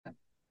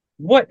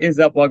What is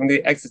up? Welcome to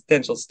the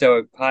Existential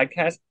Stoic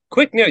Podcast.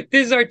 Quick note,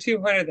 this is our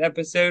 200th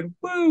episode.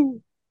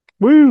 Woo!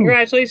 Woo!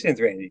 Congratulations,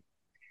 Randy.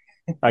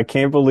 I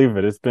can't believe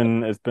it. It's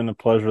been a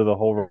pleasure the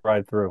whole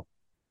ride through.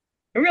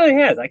 It really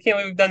has. I can't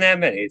believe we've done that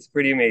many. It's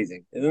pretty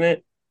amazing, isn't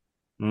it?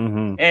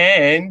 Mm-hmm.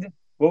 And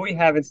what we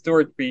have in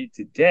store for you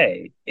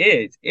today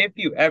is if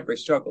you ever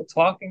struggle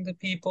talking to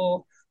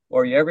people,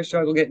 or you ever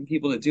struggle getting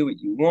people to do what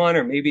you want,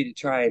 or maybe to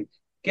try and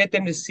get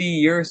them to see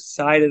your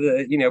side of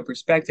the,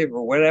 perspective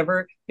or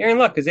whatever, you're in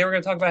luck because they were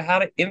going to talk about how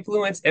to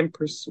influence and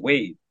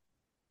persuade.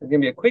 It's going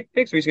to be a quick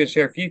fix. We're just going to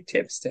share a few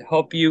tips to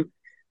help you,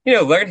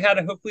 learn how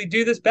to hopefully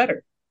do this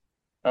better.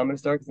 I'm going to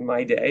start with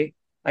my day.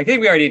 I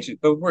think we already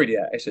introduced, but before we do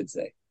that, I should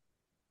say,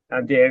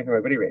 I'm Dan from my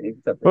buddy Randy.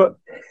 What's up, But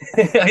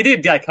Randy? I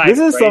did, yeah, kind this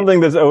of, is right? something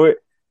that's always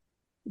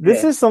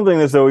this Yeah, is something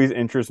that's always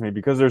interests me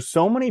because there's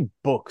so many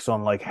books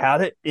on like how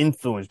to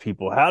influence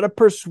people, how to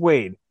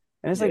persuade.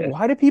 And it's like, yeah.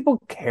 why do people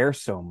care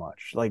so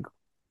much? Like,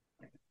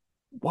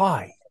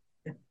 why?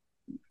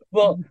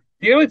 Well,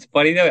 you know what's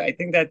funny though? I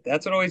think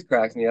that's what always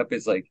cracks me up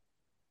is like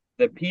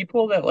the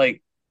people that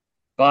like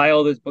buy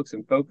all those books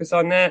and focus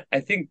on that.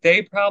 I think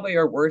they probably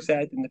are worse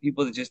at it than the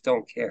people that just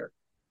don't care.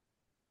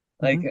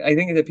 Like, Hmm. I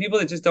think the people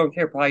that just don't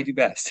care probably do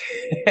best.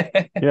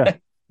 Yeah.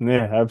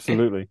 Yeah,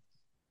 absolutely.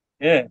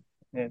 Yeah,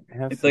 yeah.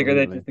 It's like, or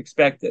they Absolutely. just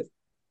expect it.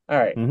 All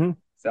right. Hmm.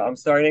 So I'm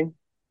starting.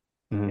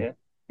 Hmm. Yeah.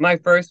 My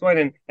first one,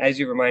 and as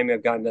you remind me,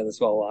 I've gotten done this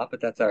well a lot,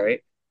 but that's all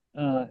right.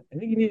 I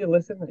think you need to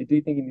listen. I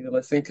do think you need to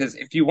listen because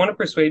if you want to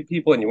persuade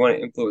people and you want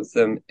to influence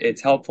them,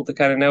 it's helpful to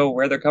kind of know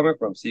where they're coming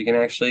from. So you can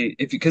actually,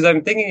 if you, because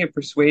I'm thinking of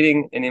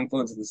persuading and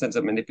influence in the sense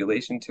of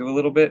manipulation too, a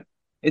little bit.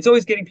 It's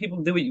always getting people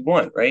to do what you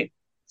want, right?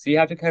 So you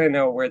have to kind of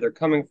know where they're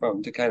coming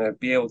from to kind of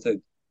be able to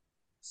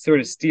sort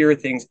of steer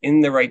things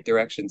in the right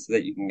direction so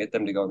that you can get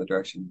them to go in the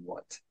direction you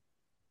want.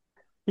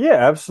 Yeah,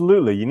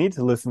 absolutely. You need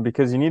to listen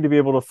because you need to be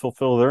able to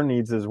fulfill their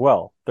needs as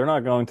well. They're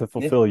not going to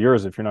Yeah. fulfill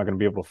yours if you're not going to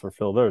be able to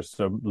fulfill theirs.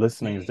 So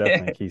listening is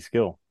definitely a Yeah. key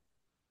skill.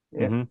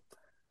 Yeah. Hmm.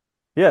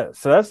 Yeah,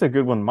 so that's a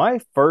good one. My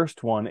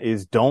first one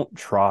is don't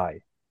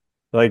try.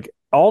 Like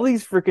all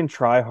these freaking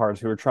tryhards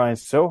who are trying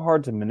so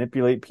hard to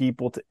manipulate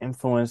people, to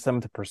influence them,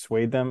 to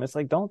persuade them. It's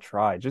like, don't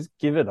try. Just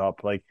give it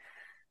up. Like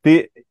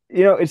the,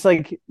 it's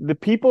like the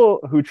people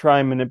who try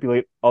and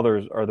manipulate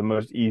others are the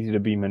most easy to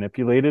be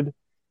manipulated.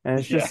 And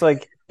it's Yeah. just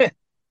like,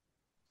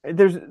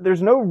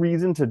 there's no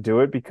reason to do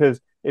it because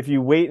if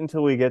you wait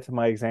until we get to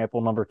my example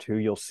number two,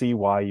 you'll see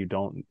why you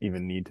don't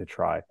even need to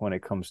try when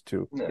it comes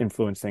to No.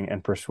 influencing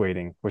and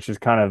persuading, which is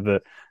kind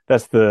of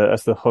that's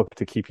the hook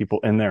to keep people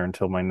in there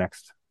until my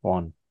next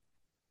one.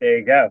 There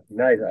you go.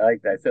 Nice. I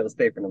like that. So it'll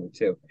stay for number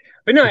two.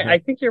 But no, I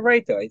think you're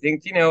right though. I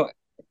think,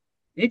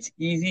 it's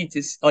easy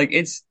to like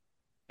it's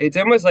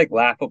almost like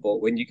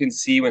laughable when you can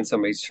see when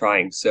somebody's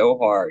trying so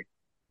hard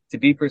to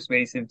be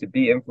persuasive, to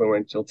be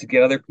influential, to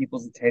get other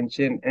people's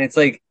attention. And it's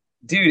like,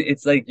 dude,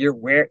 it's like you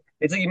might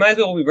as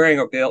well be wearing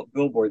a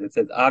billboard that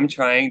says, I'm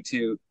trying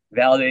to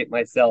validate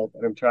myself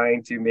and I'm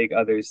trying to make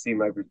others see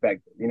my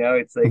perspective.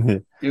 It's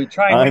like you're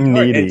trying way too I'm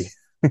hard. And needy. it's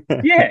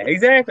yeah,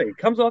 exactly. It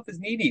comes off as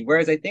needy.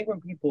 Whereas I think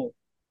when people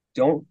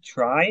don't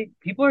try,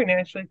 people are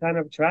naturally kind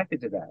of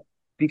attracted to that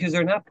because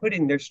they're not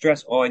putting their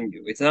stress on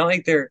you. It's not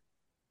like they're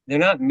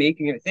not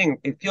making it a thing.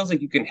 It feels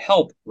like you can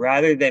help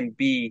rather than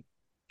be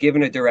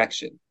given a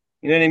direction.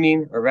 You know what I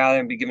mean? Or rather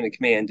than be given a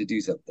command to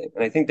do something.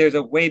 And I think there's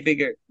a way big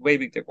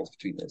difference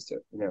between those two.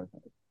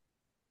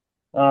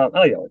 I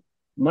like that one.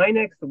 My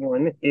next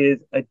one is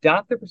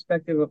adopt the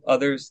perspective of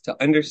others to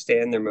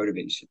understand their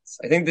motivations.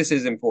 I think this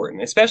is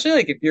important, especially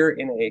like if you're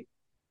in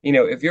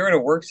if you're in a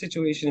work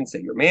situation and say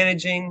you're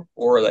managing,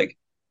 or like,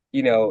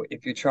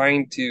 if you're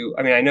trying to,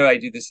 I mean, I know I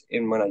do this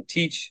in when I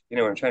teach,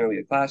 when I'm trying to lead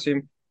a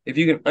classroom. If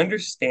you can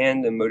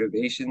understand the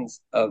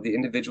motivations of the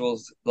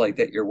individuals like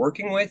that you're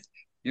working with,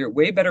 you're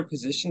way better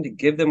positioned to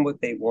give them what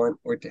they want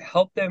or to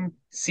help them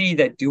see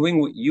that doing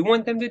what you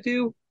want them to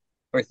do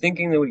or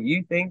thinking the way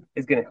you think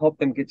is going to help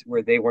them get to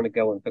where they want to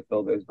go and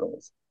fulfill those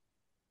goals.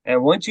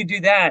 And once you do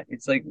that,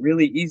 it's like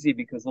really easy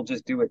because they'll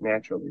just do it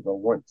naturally. They'll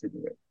want to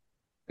do it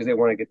because they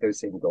want to get those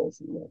same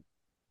goals.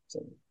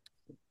 So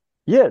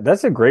Yeah,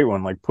 that's a great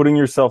one. Like putting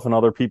yourself in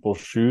other people's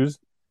shoes.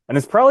 And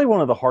it's probably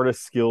one of the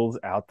hardest skills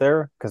out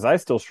there because I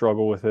still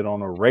struggle with it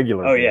on a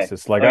regular oh yeah,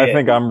 basis. Like oh I yeah,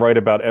 think I'm right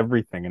about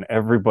everything and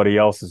everybody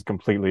else is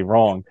completely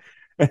wrong.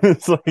 And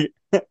it's like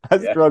I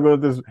yeah, struggle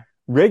with this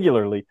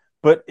regularly,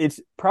 but it's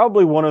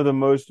probably one of the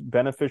most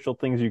beneficial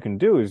things you can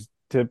do is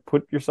to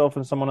put yourself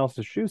in someone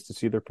else's shoes to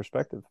see their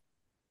perspective.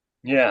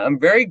 yeah. I'm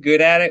very good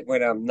at it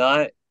when I'm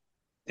not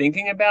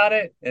thinking about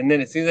it, and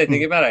then as soon as I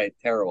think about it, I'm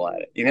terrible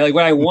at it. Like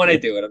when I want to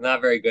do it, I'm not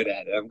very good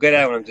at it. I'm good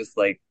at it when I'm just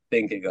like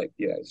thinking, like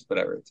just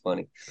whatever. It's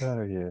funny.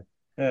 Oh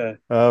yeah.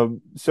 Uh,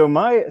 So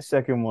my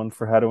second one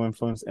for how to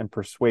influence and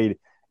persuade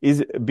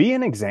is be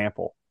an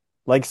example.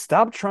 Like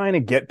stop trying to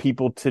get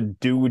people to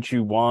do what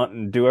you want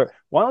and do it.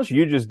 Why don't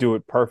you just do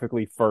it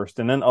perfectly first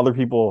and then other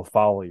people will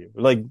follow you?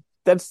 Like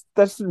that's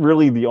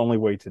really the only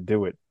way to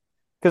do it.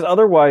 Because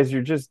otherwise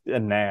you're just a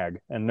nag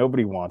and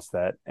nobody wants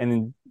that.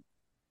 And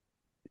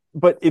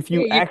But Yeah, if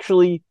you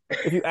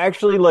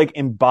actually like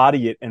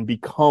embody it and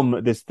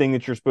become this thing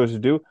that you're supposed to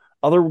do,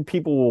 other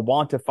people will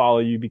want to follow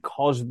you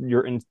because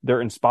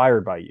they're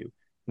inspired by you,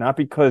 not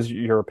because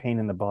you're a pain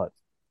in the butt.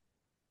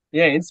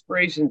 yeah,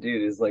 inspiration,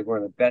 dude, is like one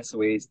of the best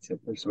ways to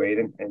persuade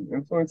and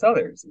influence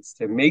others. It's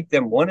to make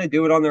them want to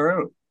do it on their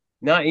own.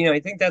 Not, I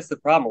think that's the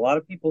problem. A lot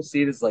of people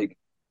see it as like,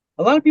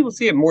 a lot of people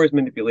see it more as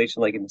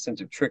manipulation, like in the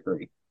sense of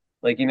trickery,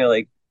 like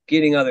like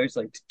getting others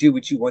like to do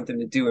what you want them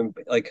to do, and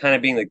like kind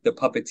of being like the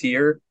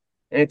puppeteer.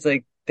 And it's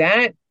like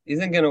that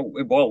isn't gonna.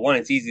 Well, one,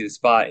 it's easy to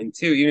spot, and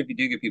two, even if you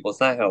do get people, it's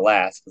not gonna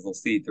last because they'll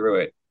see through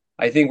it.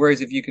 I think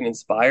whereas if you can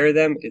inspire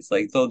them, it's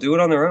like they'll do it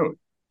on their own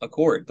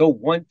accord. They'll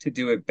want to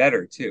do it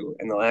better too,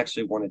 and they'll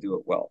actually want to do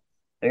it well.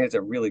 I think it's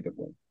a really good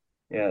one.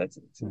 Yeah, it's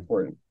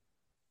important.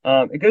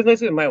 It goes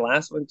nicely with my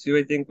last one too,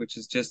 I think, which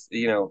is just,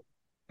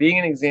 being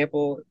an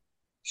example,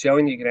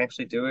 showing you can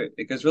actually do it.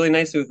 It goes really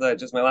nicely with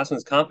just my last one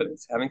is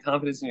confidence, having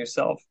confidence in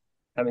yourself,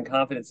 having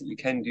confidence that you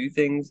can do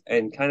things,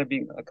 and kind of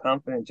being a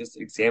confident just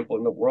example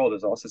in the world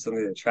is also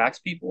something that attracts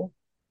people.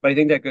 But I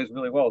think that goes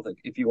really well. It's like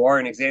if you are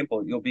an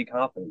example, you'll be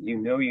confident. You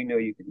know you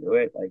can do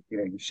it. Like,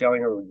 you're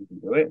showing everyone you can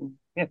do it. And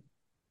yeah,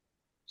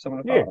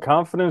 someone to Yeah, follow.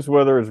 confidence,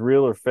 whether it's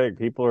real or fake,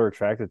 people are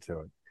attracted to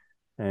it.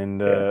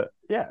 And Yeah.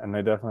 yeah, and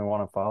they definitely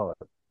want to follow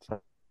it.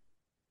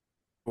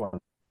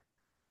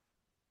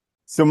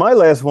 So my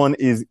last one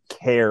is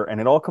care,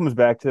 and it all comes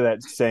back to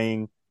that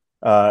saying,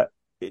 uh,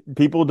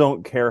 people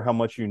don't care how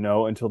much you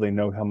know until they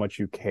know how much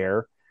you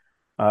care.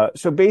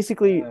 So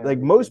basically, like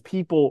Yeah. most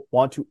people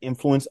want to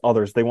influence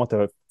others, they want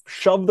to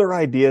shove their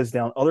ideas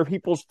down other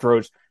people's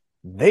throats.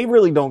 They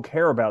really don't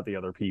care about the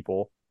other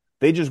people.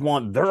 They just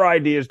want their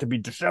ideas to be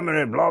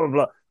disseminated, blah, blah,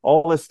 blah,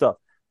 all this stuff.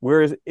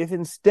 Whereas if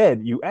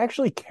instead you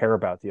actually care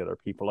about the other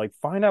people, like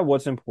find out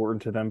what's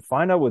important to them,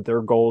 find out what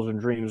their goals and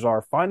dreams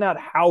are, find out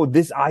how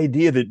this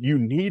idea that you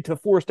need to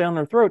force down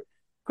their throat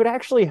could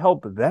actually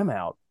help them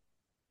out.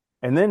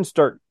 And then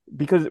start,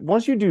 because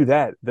once you do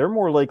that, they're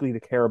more likely to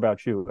care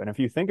about you. And if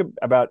you think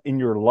about in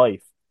your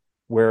life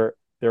where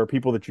there are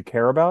people that you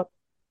care about,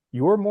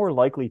 you're more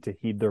likely to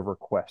heed their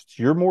requests.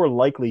 You're more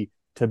likely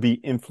to be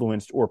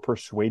influenced or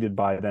persuaded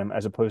by them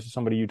as opposed to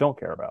somebody you don't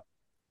care about.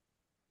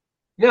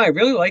 No, I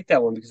really like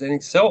that one because I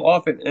think so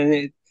often,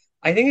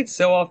 I think it's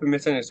so often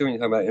misunderstood when you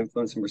talk about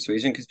influence and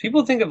persuasion because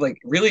people think of like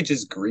really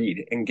just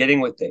greed and getting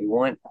what they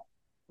want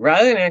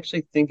rather than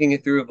actually thinking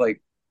it through of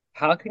like,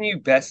 how can you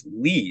best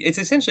lead? It's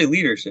essentially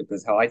leadership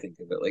is how I think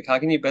of it. Like, how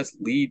can you best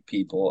lead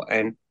people?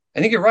 And I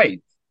think you're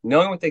right.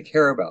 Knowing what they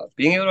care about,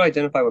 being able to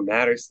identify what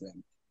matters to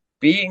them,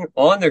 being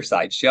on their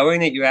side,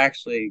 showing that you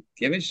actually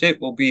give a shit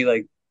will be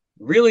like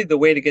really the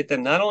way to get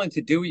them not only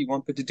to do what you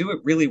want, but to do it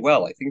really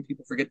well. I think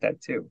people forget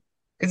that too.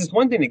 Because it's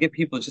one thing to get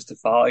people just to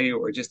follow you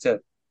or just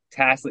to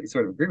tacitly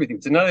sort of agree with you.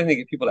 It's another thing to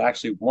get people to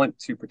actually want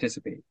to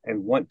participate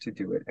and want to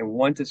do it and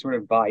want to sort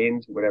of buy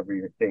into whatever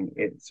your thing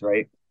is,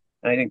 right?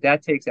 And I think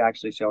that takes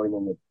actually showing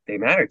them that they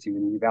matter to you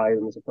and you value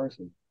them as a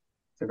person.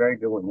 It's a very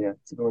good one. Yeah,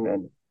 it's a good one to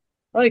end.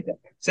 I like that.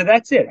 So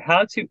that's it.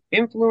 How to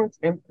influence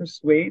and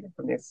persuade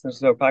from the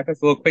Existential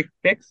Podcast. A little quick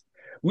fix.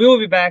 We will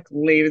be back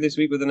later this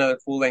week with another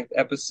full length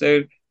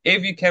episode.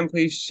 If you can,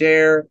 please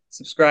share,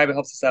 subscribe. It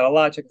helps us out a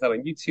lot. Check us out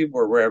on YouTube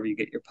or wherever you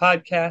get your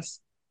podcasts.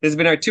 This has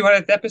been our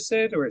 200th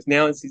episode, or it's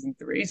now in season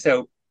 3.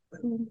 So,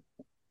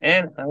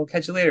 and I will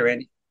catch you later,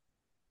 Randy.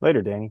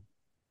 Later, Danny.